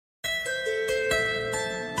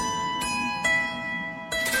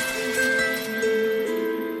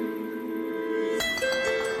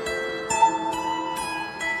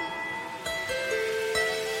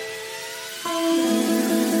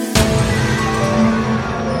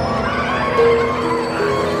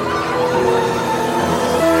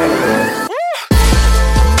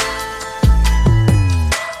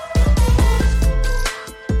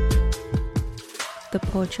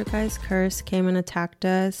poltergeist curse came and attacked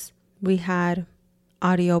us. We had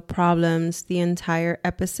audio problems the entire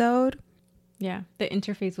episode. Yeah, the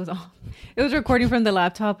interface was off. It was recording from the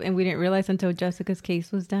laptop and we didn't realize until Jessica's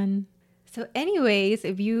case was done. So anyways,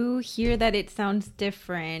 if you hear that it sounds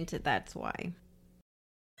different, that's why.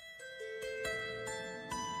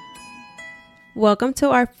 Welcome to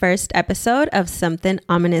our first episode of Something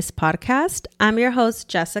Ominous podcast. I'm your host,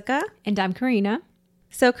 Jessica. And I'm Karina.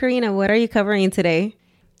 So Karina, what are you covering today?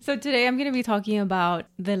 So today I'm going to be talking about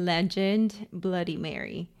the legend Bloody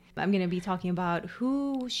Mary. I'm going to be talking about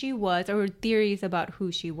who she was, or theories about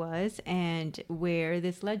who she was and where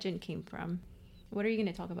this legend came from. What are you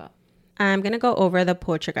going to talk about? I'm going to go over the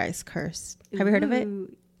poltergeist curse. Have you heard of it?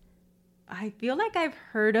 I feel like I've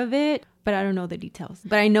heard of it, but I don't know the details.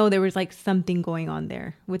 But I know there was like something going on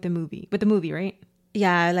there with the movie. With the movie, right?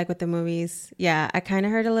 Yeah, like with the movies. Yeah, I kind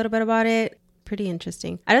of heard a little bit about it. Pretty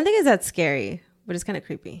interesting. I don't think it's that scary, but it's kind of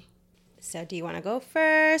creepy. So do you want to go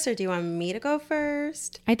first or do you want me to go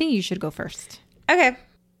first? I think you should go first. Okay.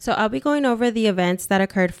 So I'll be going over the events that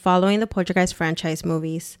occurred following the Poltergeist franchise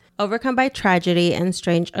movies, overcome by tragedy and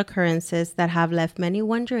strange occurrences that have left many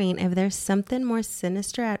wondering if there's something more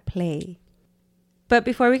sinister at play. But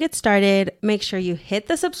before we get started, make sure you hit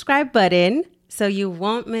the subscribe button so you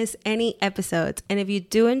won't miss any episodes. And if you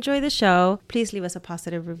do enjoy the show, please leave us a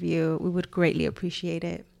positive review. We would greatly appreciate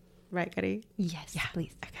it. Right, Kari? Yes, yeah.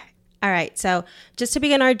 Please. Okay. All right. So just to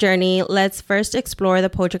begin our journey, let's first explore the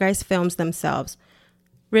Poltergeist films themselves.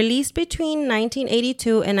 Released between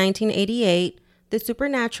 1982 and 1988, the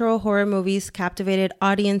supernatural horror movies captivated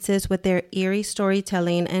audiences with their eerie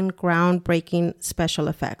storytelling and groundbreaking special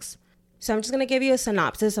effects. So I'm just going to give you a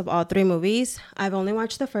synopsis of all three movies. I've only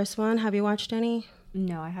watched the first one. Have you watched any?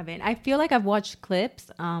 No, I haven't. I feel like I've watched clips,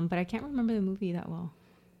 but I can't remember the movie that well.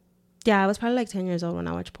 Yeah, I was probably like 10 years old when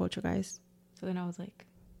I watched Poltergeist. So then I was like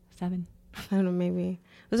 7. I don't know, maybe.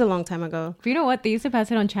 It was a long time ago. But you know what? They used to pass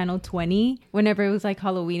it on Channel 20 whenever it was like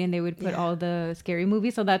Halloween and they would put all the scary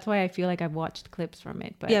movies. So that's why I feel like I've watched clips from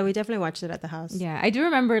it. But yeah, we definitely watched it at the house. Yeah, I do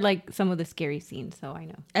remember like some of the scary scenes. So I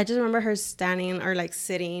know. I just remember her standing or like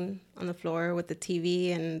sitting on the floor with the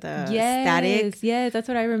TV and the static. Yes, that's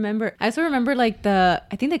what I remember. I also remember like I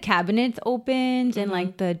think the cabinets opened and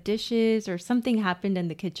like the dishes or something happened in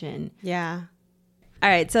the kitchen. Yeah. All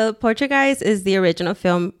right, so Poltergeist is the original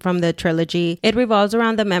film from the trilogy. It revolves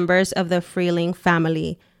around the members of the Freeling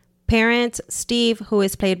family. Parents, Steve, who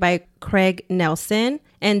is played by Craig Nelson,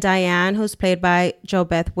 and Diane, who's played by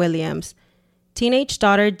JoBeth Williams. Teenage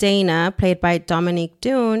daughter Dana, played by Dominique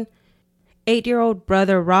Dune. 8-year-old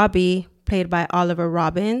brother Robbie, played by Oliver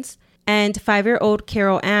Robbins. And 5-year-old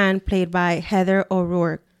Carol Ann, played by Heather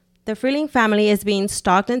O'Rourke. The Freeling family is being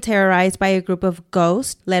stalked and terrorized by a group of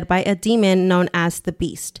ghosts led by a demon known as the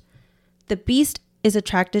Beast. The Beast is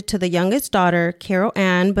attracted to the youngest daughter, Carol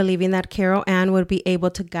Ann, believing that Carol Ann would be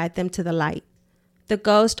able to guide them to the light. The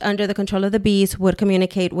ghost, under the control of the Beast, would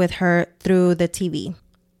communicate with her through the TV.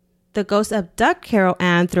 The ghosts abduct Carol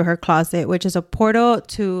Ann through her closet, which is a portal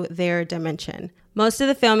to their dimension. Most of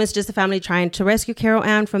the film is just the family trying to rescue Carol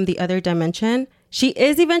Ann from the other dimension. She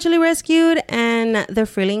is eventually rescued, and the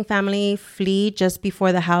Freeling family flee just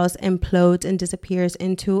before the house implodes and disappears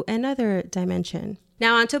into another dimension.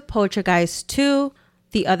 Now on to Poltergeist 2.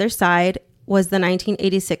 The Other Side was the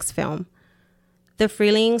 1986 film. The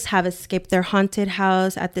Freelings have escaped their haunted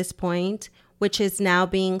house at this point, which is now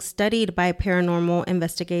being studied by paranormal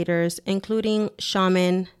investigators, including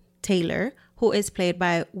Shaman Taylor, who is played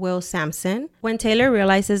by Will Sampson. When Taylor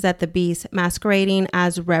realizes that the Beast, masquerading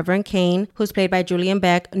as Reverend Kane, who's played by Julian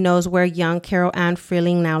Beck, knows where young Carol Ann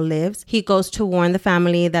Freeling now lives, he goes to warn the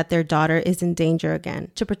family that their daughter is in danger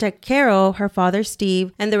again. To protect Carol, her father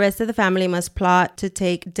Steve, and the rest of the family must plot to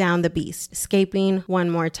take down the Beast, escaping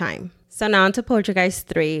one more time. So now on to Poltergeist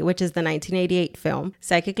 3, which is the 1988 film.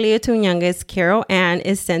 Psychically attuned youngest Carol Ann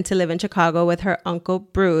is sent to live in Chicago with her uncle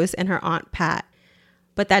Bruce and her aunt Pat.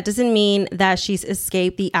 But that doesn't mean that she's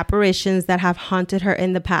escaped the apparitions that have haunted her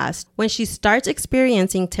in the past. When she starts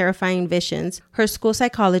experiencing terrifying visions, her school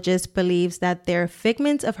psychologist believes that they're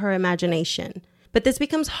figments of her imagination. But this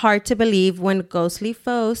becomes hard to believe when ghostly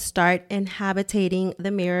foes start inhabiting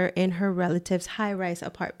the mirror in her relatives' high-rise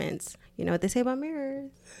apartments. You know what they say about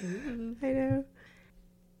mirrors? Ooh, I know.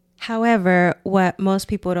 However, what most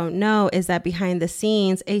people don't know is that behind the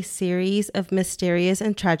scenes, a series of mysterious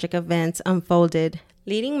and tragic events unfolded,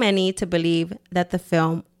 leading many to believe that the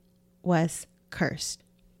film was cursed.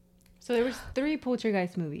 So there was 3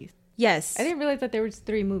 Poltergeist movies. Yes. I didn't realize that there was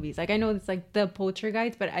 3 movies. Like, I know it's like the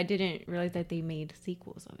Poltergeist, but I didn't realize that they made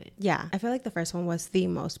sequels of it. Yeah. I feel like the first one was the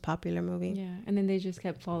most popular movie. Yeah. And then they just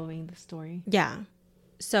kept following the story. Yeah.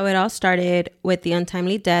 So it all started with the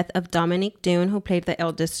untimely death of Dominique Dune, who played the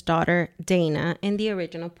eldest daughter, Dana, in the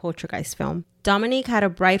original Poltergeist film. Dominique had a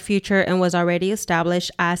bright future and was already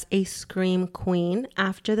established as a scream queen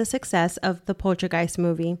after the success of the Poltergeist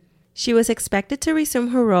movie. She was expected to resume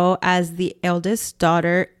her role as the eldest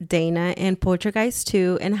daughter, Dana, in Poltergeist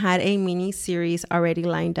 2 and had a mini-series already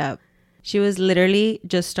lined up. She was literally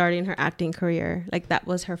just starting her acting career. Like, that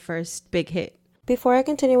was her first big hit. Before I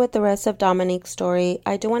continue with the rest of Dominique's story,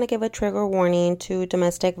 I do want to give a trigger warning to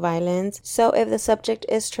domestic violence. So if the subject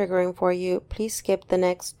is triggering for you, please skip the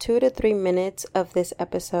next 2 to 3 minutes of this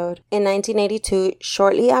episode. In 1982,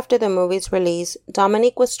 shortly after the movie's release,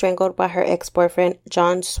 Dominique was strangled by her ex-boyfriend,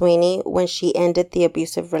 John Sweeney, when she ended the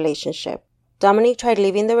abusive relationship. Dominique tried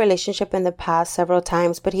leaving the relationship in the past several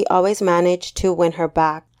times, but he always managed to win her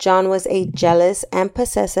back. John was a jealous and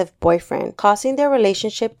possessive boyfriend, causing their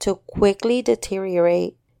relationship to quickly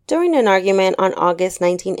deteriorate. During an argument on August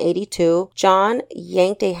 1982, John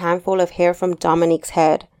yanked a handful of hair from Dominique's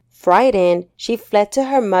head. Frightened, she fled to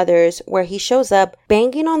her mother's, where he shows up,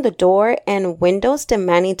 banging on the door and windows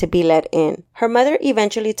demanding to be let in. Her mother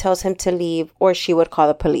eventually tells him to leave, or she would call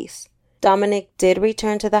the police. Dominique did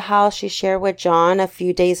return to the house she shared with John a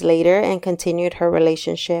few days later and continued her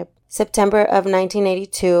relationship. September of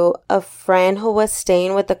 1982, a friend who was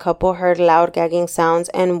staying with the couple heard loud gagging sounds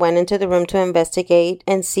and went into the room to investigate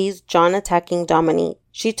and sees John attacking Dominique.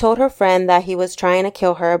 She told her friend that he was trying to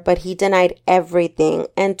kill her, but he denied everything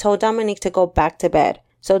and told Dominique to go back to bed.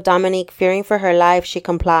 So Dominique, fearing for her life, she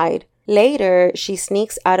complied. Later, she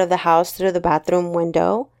sneaks out of the house through the bathroom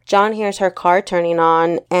window. John hears her car turning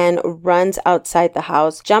on and runs outside the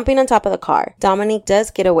house, jumping on top of the car. Dominique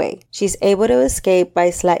does get away. She's able to escape by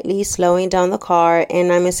slightly slowing down the car,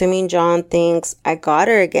 and I'm assuming John thinks, I got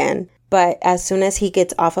her again. But as soon as he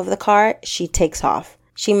gets off of the car, she takes off.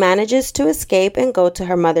 She manages to escape and go to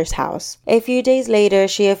her mother's house. A few days later,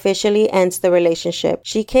 she officially ends the relationship.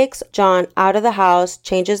 She kicks John out of the house,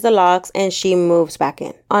 changes the locks, and she moves back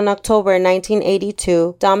in. On October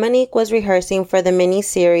 1982, Dominique was rehearsing for the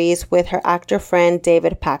mini-series with her actor friend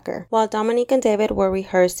David Packer. While Dominique and David were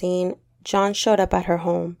rehearsing, John showed up at her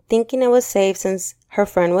home. Thinking it was safe since her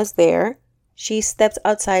friend was there, she steps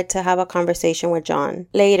outside to have a conversation with John.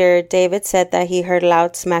 Later, David said that he heard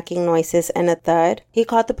loud smacking noises and a thud. He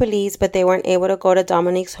called the police, but they weren't able to go to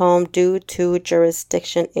Dominique's home due to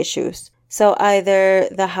jurisdiction issues. So either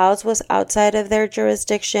the house was outside of their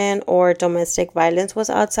jurisdiction or domestic violence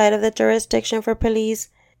was outside of the jurisdiction for police.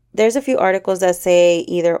 There's a few articles that say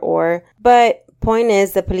either or, but point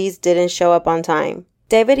is the police didn't show up on time.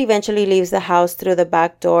 David eventually leaves the house through the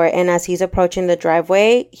back door, and as he's approaching the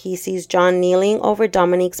driveway, he sees John kneeling over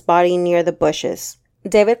Dominique's body near the bushes.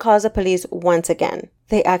 David calls the police once again.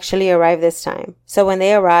 They actually arrive this time. So when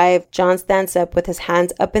they arrive, John stands up with his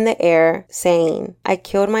hands up in the air, saying, I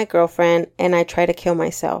killed my girlfriend and I tried to kill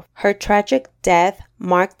myself. Her tragic death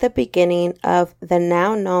marked the beginning of the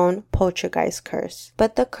now known Poltergeist curse.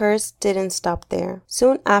 But the curse didn't stop there.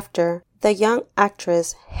 Soon after, the young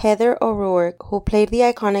actress Heather O'Rourke, who played the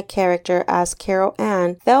iconic character as Carol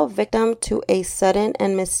Ann, fell victim to a sudden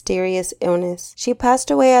and mysterious illness. She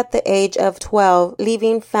passed away at the age of 12,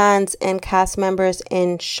 leaving fans and cast members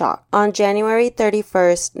in shock. On January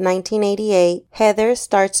 31st, 1988, Heather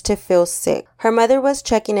starts to feel sick. Her mother was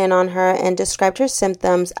checking in on her and described her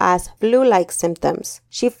symptoms as flu-like symptoms.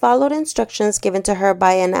 She followed instructions given to her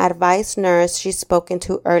by an advised nurse she'd spoken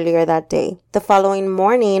to earlier that day. The following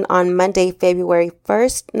morning, on Monday, February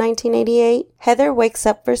 1st, 1988, Heather wakes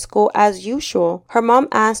up for school as usual. Her mom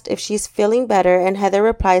asked if she's feeling better, and Heather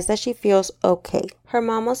replies that she feels okay. Her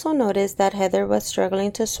mom also noticed that Heather was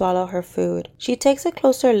struggling to swallow her food. She takes a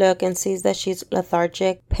closer look and sees that she's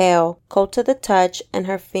lethargic, pale, cold to the touch, and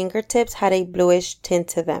her fingertips had a bluish tint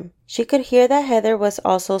to them. She could hear that Heather was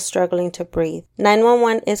also struggling to breathe.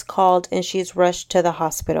 911 is called and she's rushed to the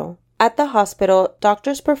hospital. At the hospital,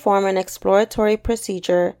 doctors perform an exploratory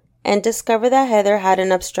procedure and discover that Heather had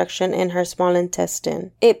an obstruction in her small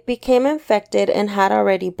intestine. It became infected and had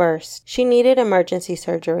already burst. She needed emergency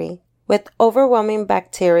surgery. With overwhelming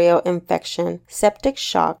bacterial infection, septic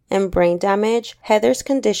shock, and brain damage, Heather's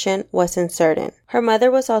condition was uncertain. Her mother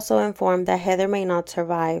was also informed that Heather may not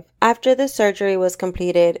survive. After the surgery was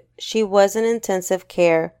completed, she was in intensive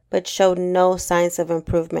care but showed no signs of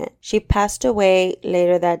improvement. She passed away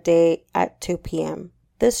later that day at 2 p.m.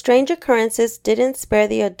 The strange occurrences didn't spare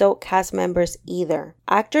the adult cast members either.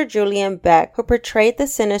 Actor Julian Beck, who portrayed the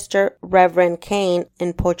sinister Reverend Kane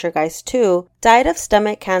in Poltergeist 2, died of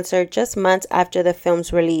stomach cancer just months after the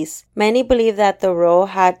film's release. Many believe that the role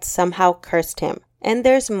had somehow cursed him. And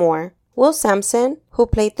there's more. Will Sampson, who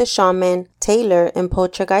played the shaman Taylor in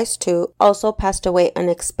Poltergeist 2, also passed away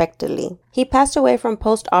unexpectedly. He passed away from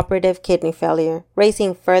post-operative kidney failure,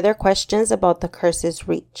 raising further questions about the curse's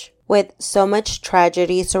reach. With so much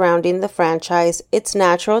tragedy surrounding the franchise, it's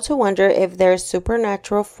natural to wonder if there's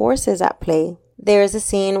supernatural forces at play. There's a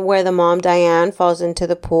scene where the mom Diane falls into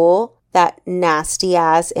the pool, that nasty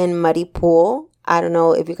ass and muddy pool. I don't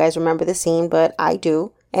know if you guys remember the scene, but I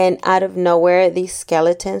do. And out of nowhere, these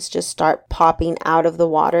skeletons just start popping out of the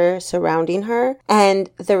water surrounding her. And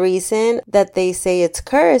the reason that they say it's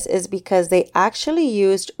cursed is because they actually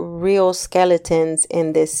used real skeletons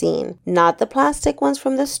in this scene. Not the plastic ones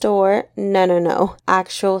from the store. No.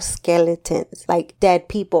 Actual skeletons, like dead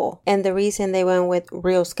people. And the reason they went with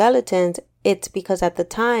real skeletons, it's because at the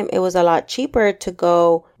time it was a lot cheaper to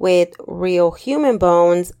go with real human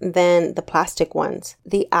bones than the plastic ones.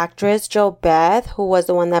 The actress Jo Beth, who was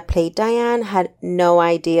the one that played Diane, had no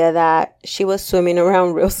idea that she was swimming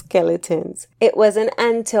around real skeletons. It wasn't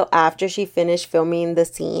until after she finished filming the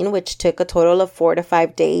scene, which took a total of 4 to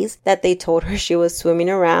 5 days, that they told her she was swimming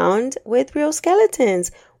around with real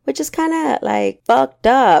skeletons, which is kind of like fucked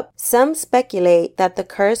up. Some speculate that the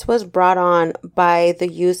curse was brought on by the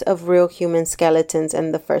use of real human skeletons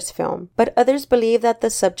in the first film, but others believe that the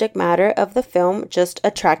subject matter of the film just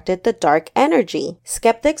attracted the dark energy.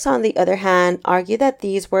 Skeptics, on the other hand, argue that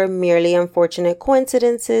these were merely unfortunate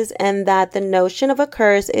coincidences and that the notion of a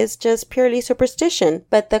curse is just purely superstition,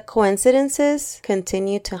 but the coincidences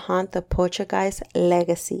continue to haunt the Poltergeist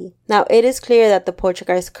legacy. Now, it is clear that the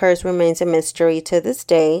Poltergeist curse remains a mystery to this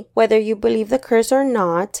day. Whether you believe the curse or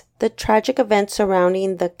not, the tragic events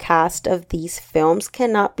surrounding the cast of these films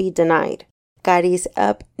cannot be denied. Gari's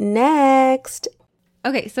up next.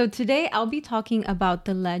 Okay, so today I'll be talking about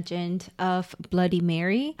the legend of Bloody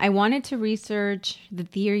Mary. I wanted to research the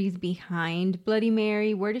theories behind Bloody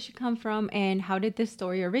Mary, where did she come from, and how did this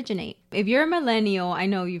story originate? If you're a millennial, I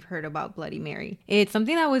know you've heard about Bloody Mary. It's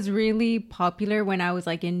something that was really popular when I was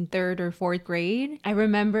like in 3rd or 4th grade. I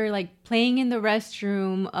remember like playing in the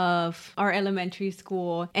restroom of our elementary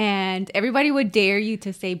school, and everybody would dare you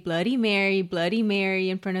to say Bloody Mary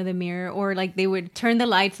in front of the mirror, or like they would turn the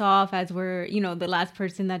lights off as we're, the last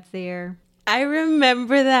person that's there. I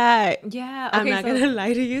remember that. Yeah. Okay, I'm not going to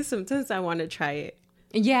lie to you. Sometimes I want to try it.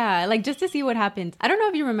 Yeah, like just to see what happens. I don't know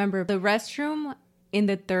if you remember, the restroom in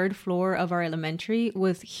the 3rd floor of our elementary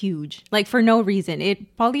was huge. Like for no reason.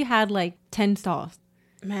 It probably had like 10 stalls.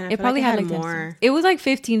 Man, it probably had like more. It was like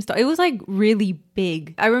 15 stalls. It was like really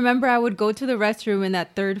big. I remember I would go to the restroom in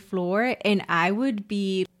that 3rd floor and I would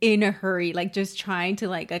be in a hurry, like just trying to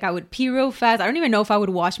like I would pee real fast. I don't even know if I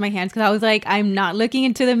would wash my hands because I was like, I'm not looking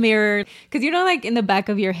into the mirror. Because like in the back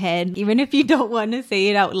of your head, even if you don't want to say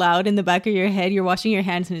it out loud, in the back of your head, you're washing your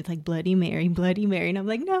hands and it's like Bloody Mary. And I'm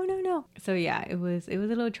like, no. So yeah, it was a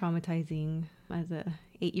little traumatizing as a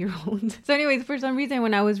 8-year-old. So anyways, for some reason,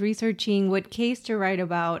 when I was researching what case to write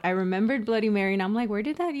about, I remembered Bloody Mary and I'm like, where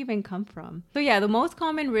did that even come from? So yeah, the most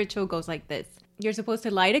common ritual goes like this. You're supposed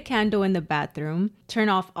to light a candle in the bathroom, turn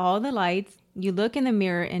off all the lights, you look in the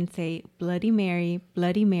mirror and say, Bloody Mary,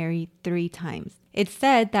 3 times. It's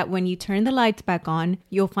said that when you turn the lights back on,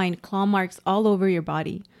 you'll find claw marks all over your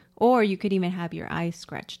body. Or you could even have your eyes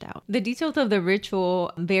scratched out. The details of the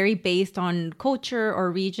ritual vary based on culture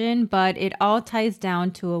or region, but it all ties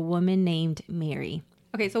down to a woman named Mary.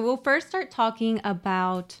 Okay, so we'll first start talking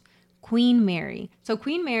about Queen Mary. So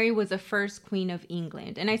Queen Mary was the first queen of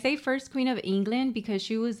England. And I say first queen of England because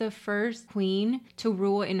she was the first queen to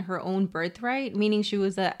rule in her own birthright, meaning she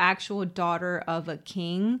was the actual daughter of a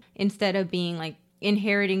king instead of being like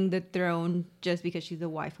inheriting the throne just because she's the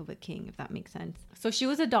wife of a king, if that makes sense. So she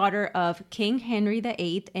was a daughter of King Henry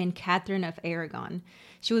VIII and Catherine of Aragon.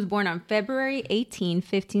 She was born on February 18,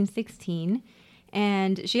 1516,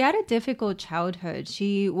 and she had a difficult childhood.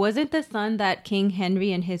 She wasn't the son that King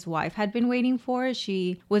Henry and his wife had been waiting for.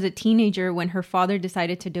 She was a teenager when her father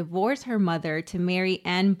decided to divorce her mother to marry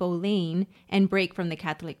Anne Boleyn and break from the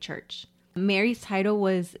Catholic Church. Mary's title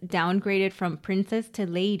was downgraded from princess to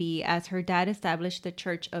lady as her dad established the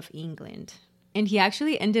Church of England. And he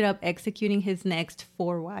actually ended up executing his next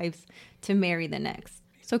 4 wives to marry the next.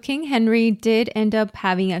 So King Henry did end up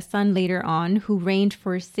having a son later on who reigned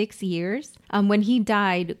for 6 years. When he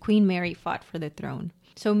died, Queen Mary fought for the throne.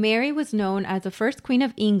 So Mary was known as the first queen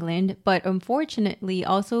of England, but unfortunately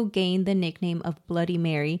also gained the nickname of Bloody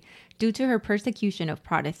Mary due to her persecution of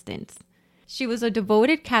Protestants. She was a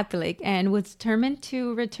devoted Catholic and was determined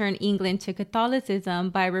to return England to Catholicism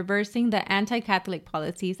by reversing the anti-Catholic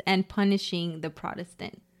policies and punishing the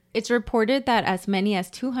Protestants. It's reported that as many as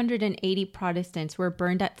 280 Protestants were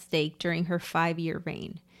burned at stake during her 5-year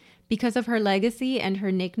reign. Because of her legacy and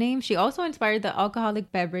her nickname, she also inspired the alcoholic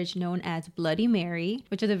beverage known as Bloody Mary,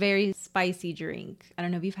 which is a very spicy drink. I don't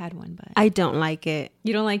know if you've had one, but I don't like it.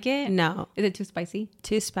 You don't like it? No. Is it too spicy?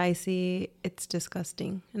 Too spicy. It's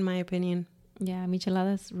disgusting, in my opinion. Yeah,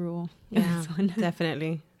 micheladas rule. Yeah,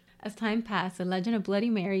 definitely. As time passed, the legend of Bloody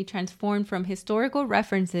Mary transformed from historical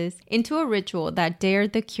references into a ritual that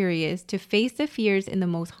dared the curious to face the fears in the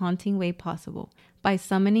most haunting way possible by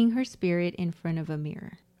summoning her spirit in front of a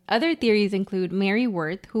mirror. Other theories include Mary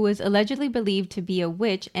Worth, who was allegedly believed to be a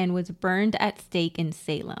witch and was burned at stake in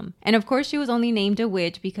Salem. And of course, she was only named a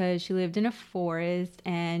witch because she lived in a forest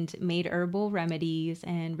and made herbal remedies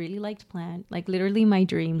and really liked plants. Like literally my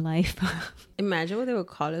dream life. Imagine what they would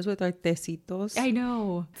call us with our tecitos. I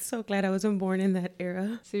know. So glad I wasn't born in that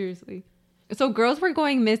era. Seriously. So girls were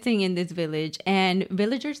going missing in this village, and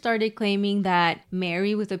villagers started claiming that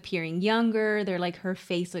Mary was appearing younger. They're like, her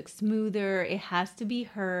face looks smoother. It has to be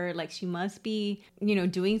her. Like, she must be,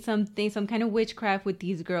 doing something, some kind of witchcraft with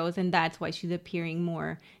these girls, and that's why she's appearing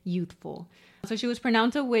more youthful. So she was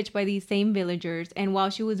pronounced a witch by these same villagers, and while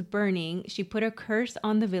she was burning, she put a curse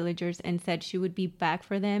on the villagers and said she would be back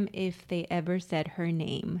for them if they ever said her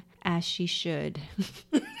name, as she should.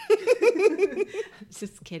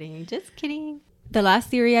 Just kidding. The last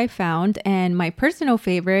theory I found, and my personal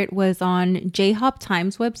favorite, was on J-Hop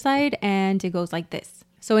Times website, and it goes like this.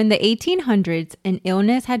 So in the 1800s, an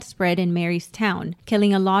illness had spread in Mary's town,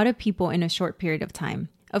 killing a lot of people in a short period of time.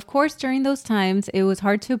 Of course, during those times, it was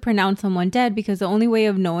hard to pronounce someone dead because the only way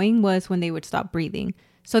of knowing was when they would stop breathing.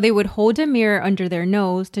 So they would hold a mirror under their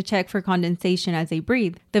nose to check for condensation as they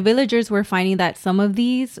breathe. The villagers were finding that some of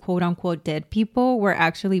these quote-unquote dead people were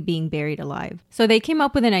actually being buried alive. So they came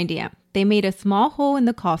up with an idea. They made a small hole in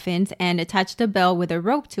the coffins and attached a bell with a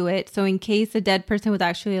rope to it, so in case the dead person was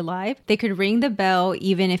actually alive, they could ring the bell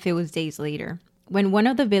even if it was days later. When one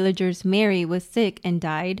of the villagers, Mary, was sick and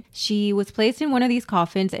died, she was placed in one of these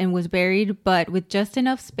coffins and was buried, but with just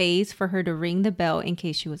enough space for her to ring the bell in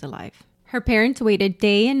case she was alive. Her parents waited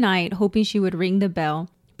day and night hoping she would ring the bell,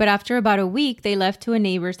 but after about a week, they left to a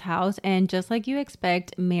neighbor's house, and just like you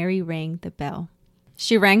expect, Mary rang the bell.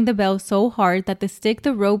 She rang the bell so hard that the stick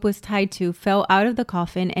the rope was tied to fell out of the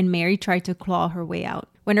coffin, and Mary tried to claw her way out.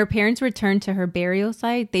 When her parents returned to her burial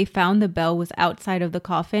site, they found the bell was outside of the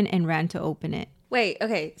coffin and ran to open it. Wait,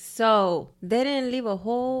 okay, so they didn't leave a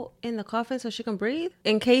hole in the coffin so she can breathe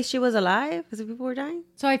in case she was alive because people were dying?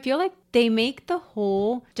 So I feel like they make the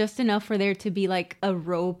hole just enough for there to be like a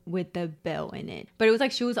rope with the bell in it. But it was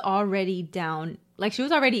like she was already down, like she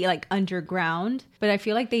was already like underground, but I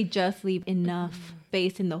feel like they just leave enough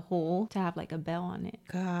space in the hole to have like a bell on it.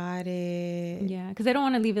 Got it. Yeah, because they don't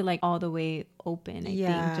want to leave it like all the way open, I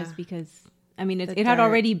think, just because, I mean, it had dirt.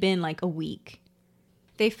 already been like a week.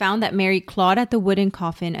 They found that Mary clawed at the wooden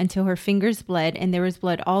coffin until her fingers bled and there was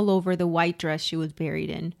blood all over the white dress she was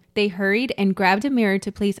buried in. They hurried and grabbed a mirror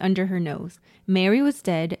to place under her nose. Mary was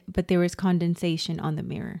dead, but there was condensation on the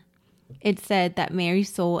mirror. It said that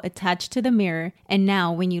Mary's soul attached to the mirror, and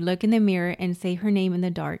now when you look in the mirror and say her name in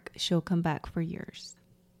the dark, she'll come back for yours.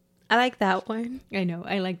 I like that one. I know.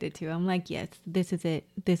 I liked it too. I'm like, yes, this is it.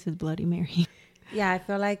 This is Bloody Mary. Yeah, I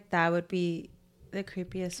feel like that would be the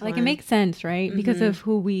creepiest one. Like, it makes sense, right? Mm-hmm. Because of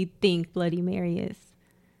who we think Bloody Mary is.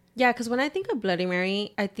 Yeah, because when I think of Bloody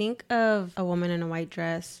Mary, I think of a woman in a white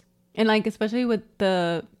dress. And like, especially with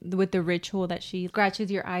the ritual that she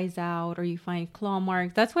scratches your eyes out or you find claw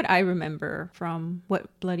marks. That's what I remember from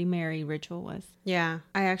what Bloody Mary ritual was. Yeah,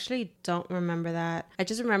 I actually don't remember that. I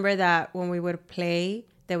just remember that when we would play,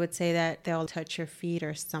 they would say that they'll touch your feet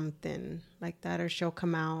or something like that, or she'll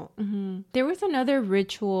come out. Mm-hmm. There was another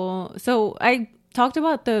ritual. So I talked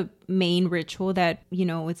about the main ritual that,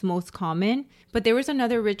 is most common. But there was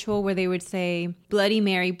another ritual where they would say, Bloody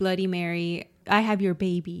Mary, I have your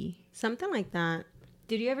baby. Something like that.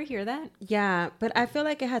 Did you ever hear that? Yeah, but I feel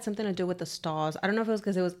like it had something to do with the stalls. I don't know if it was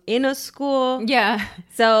because it was in a school. Yeah.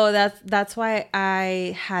 So that's why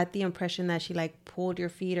I had the impression that she like pulled your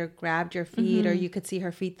feet or grabbed your feet, or you could see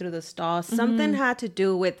her feet through the stalls. Something had to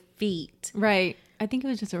do with feet. Right. I think it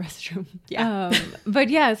was just a restroom. Yeah. But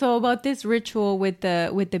yeah, so about this ritual with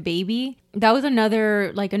the baby, that was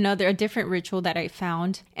a different ritual that I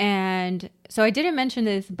found. And so I didn't mention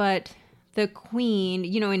this, but the queen,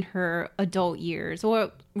 in her adult years,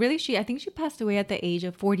 or really I think she passed away at the age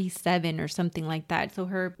of 47 or something like that. So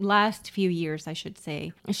her last few years, I should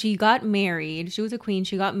say, she got married. She was a queen.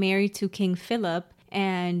 She got married to King Philip,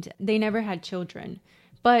 and they never had children.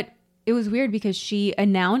 But it was weird because she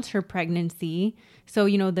announced her pregnancy. So,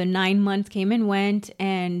 the 9 months came and went,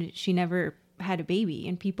 and she never had a baby.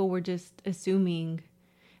 And people were just assuming,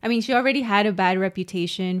 I mean, she already had a bad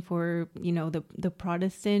reputation for, you know, the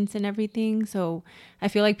Protestants and everything. So I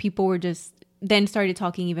feel like people were just then started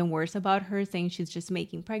talking even worse about her, saying she's just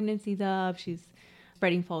making pregnancies up. She's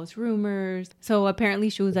spreading false rumors. So apparently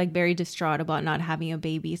she was like very distraught about not having a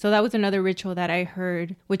baby. So that was another ritual that I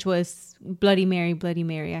heard, which was Bloody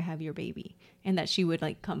Mary, I have your baby. And that she would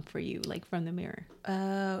like come for you, like from the mirror.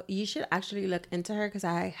 You should actually look into her because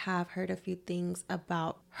I have heard a few things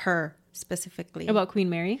about her specifically. About Queen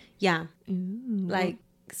Mary? Yeah. Ooh. Like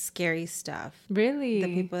scary stuff. Really?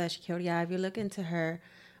 The people that she killed. Yeah, if you look into her,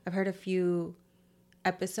 I've heard a few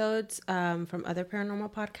episodes from other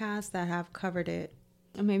paranormal podcasts that have covered it.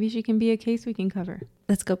 Maybe she can be a case we can cover.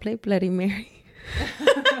 Let's go play Bloody Mary.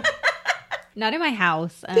 Not in my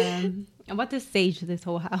house. I'm about to sage this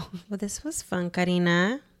whole house. Well, this was fun,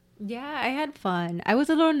 Karina. Yeah, I had fun. I was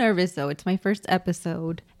a little nervous though. It's my first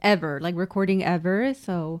episode ever, like recording ever.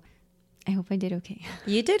 So I hope I did okay.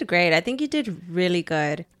 You did great. I think you did really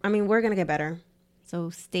good. I mean, we're going to get better. So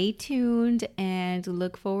stay tuned and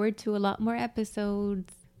look forward to a lot more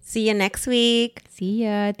episodes. See you next week. See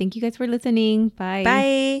ya. Thank you guys for listening. Bye.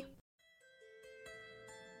 Bye.